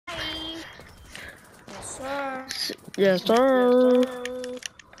Yes, sir.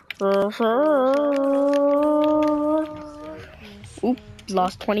 Yes, sir. Oop,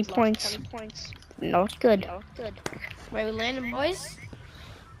 lost 20 points. Not good. Where we landing, boys?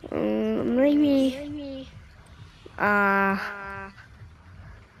 Maybe.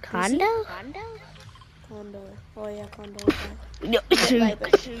 Condo? Condo. Oh yeah, condo. Okay. No. A bit late,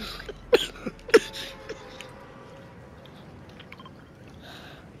 but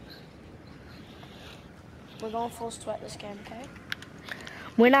we're going full sweat this game, okay?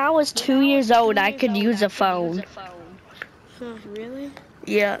 When I was 2 years old, I could use a phone. Huh, really?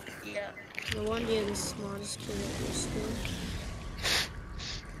 Yeah. No wonder you're the smartest kid at your school.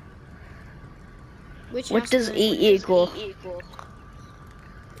 What does E equal?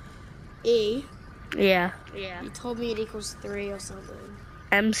 E? Yeah. You told me it equals 3 or something.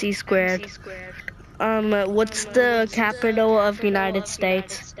 MC squared. What's the capital of United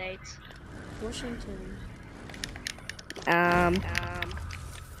States? Washington.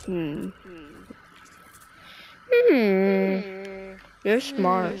 You're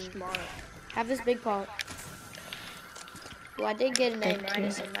smart. Have this big pot. Well, I did get an A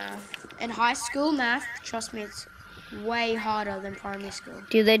minus in math. In high school math, trust me, it's way harder than primary school.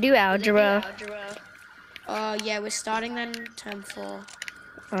 Do they do algebra? Yeah, we're starting then term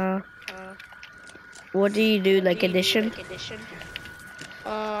 4. What do you do, like addition?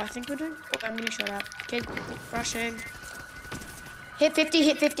 I think we're doing. Oh, I'm getting shot at. Kid, rushing. Hit 50,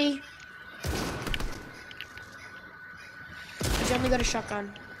 hit 50. He's only got a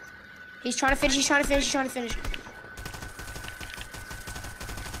shotgun. He's trying to finish, he's trying to finish, he's trying to finish.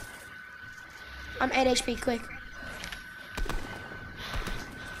 I'm 8 HP, quick.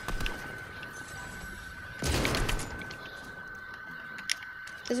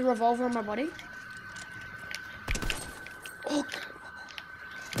 There's a revolver on my body. Oh!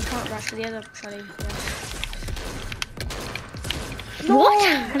 You can't rush for the other shotty. Yeah. What?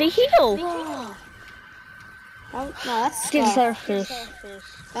 How do you heal? Oh, no, that's Skin scuffed. surface.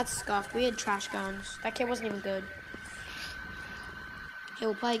 That's scuffed. We had trash guns. That kid wasn't even good. Okay,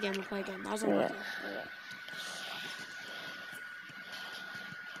 we'll play again. That was unlucky.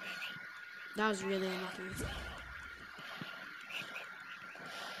 That was really unlucky.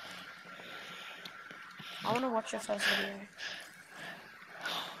 I want to watch your first video.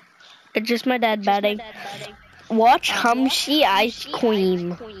 It's just my dad batting. Watch Humshi Ice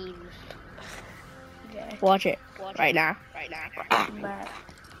Cream. Okay. Watch it right now. But my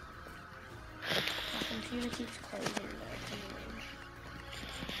computer keeps closing.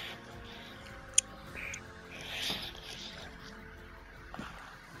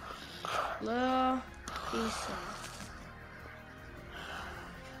 Hello, Lisa.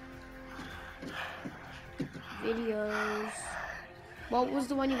 Videos. What was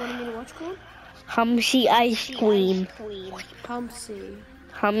the one you wanted me to watch called? Humshi Ice Cream. Humpsy.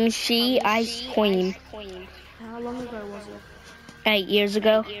 Humshi Ice Cream. How long ago was it? 8 years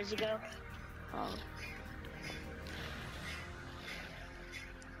ago. Oh.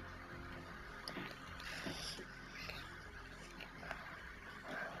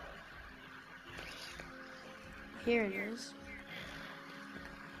 Here it is.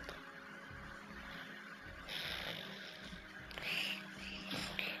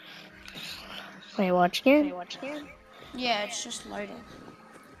 Wait, watch again? Yeah, it's just loading.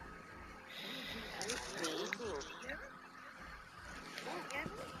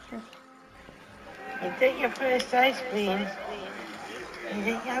 You took your first ice cream. Is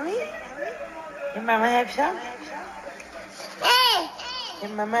it yummy? Your mama have some?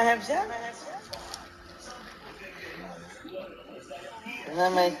 Your mama have some?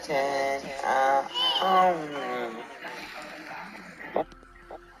 Mama said,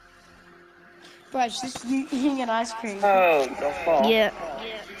 Bro, it's just you eating an ice cream. Oh, the fall. Yeah.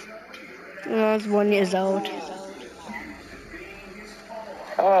 When I was 1 year old.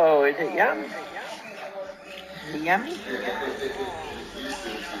 Oh, is it yum? Is it yummy?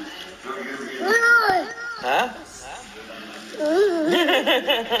 Huh?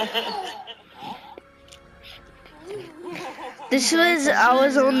 I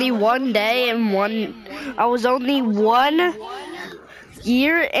was only 1 day and I was only 1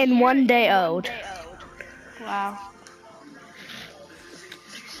 year and 1 day old. Wow.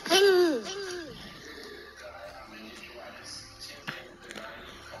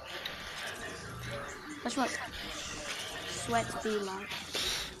 That's what sweats be like.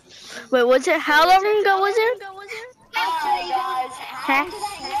 Wait, was it, how long ago was it? Hi guys, Huh?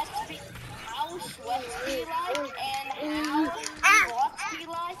 how sweats be like, and how thoughts be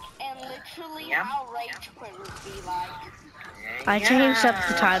like, and literally how rage quit would be like. I changed up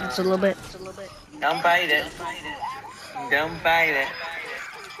the titles a little bit. Don't bite it. Don't bite it.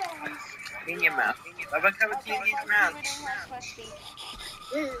 In your mouth. Bubba, come with you in your mouth.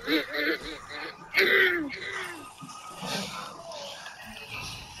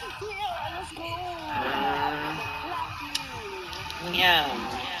 Yum.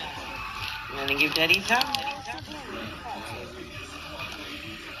 You wanna give Daddy some?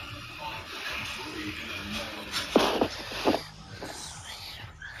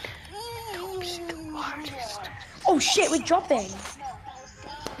 Oh shit, we're dropping.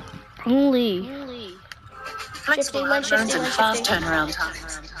 Only. Flexible Shifting, hard loans and shifting, fast shifting. turnaround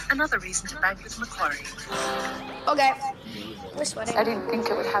times. Another reason to bank with Macquarie. Okay. We're sweating. I didn't think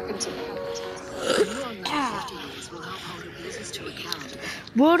it would happen to me.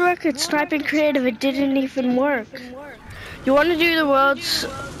 World record sniping creative. It didn't even work. You want to do the world's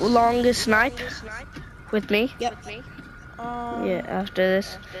longest snipe with me? Yep. Yeah, after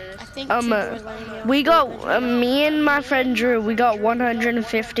this. I think two boys landing here. We got me and my friend Drew. We got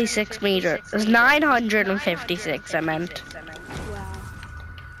 156 meters. 956. I meant, Wow.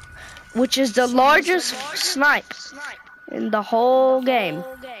 which is the largest snipe in the whole game.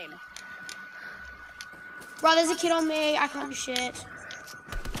 Bro, there's a kid on me. I can't do shit.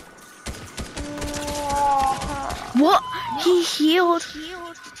 What? He healed.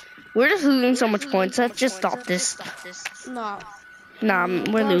 We're just losing so much points. Let's just stop this. No. Nah,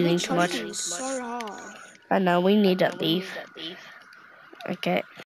 we're losing too much. So hard. I know, we need to leave. Okay.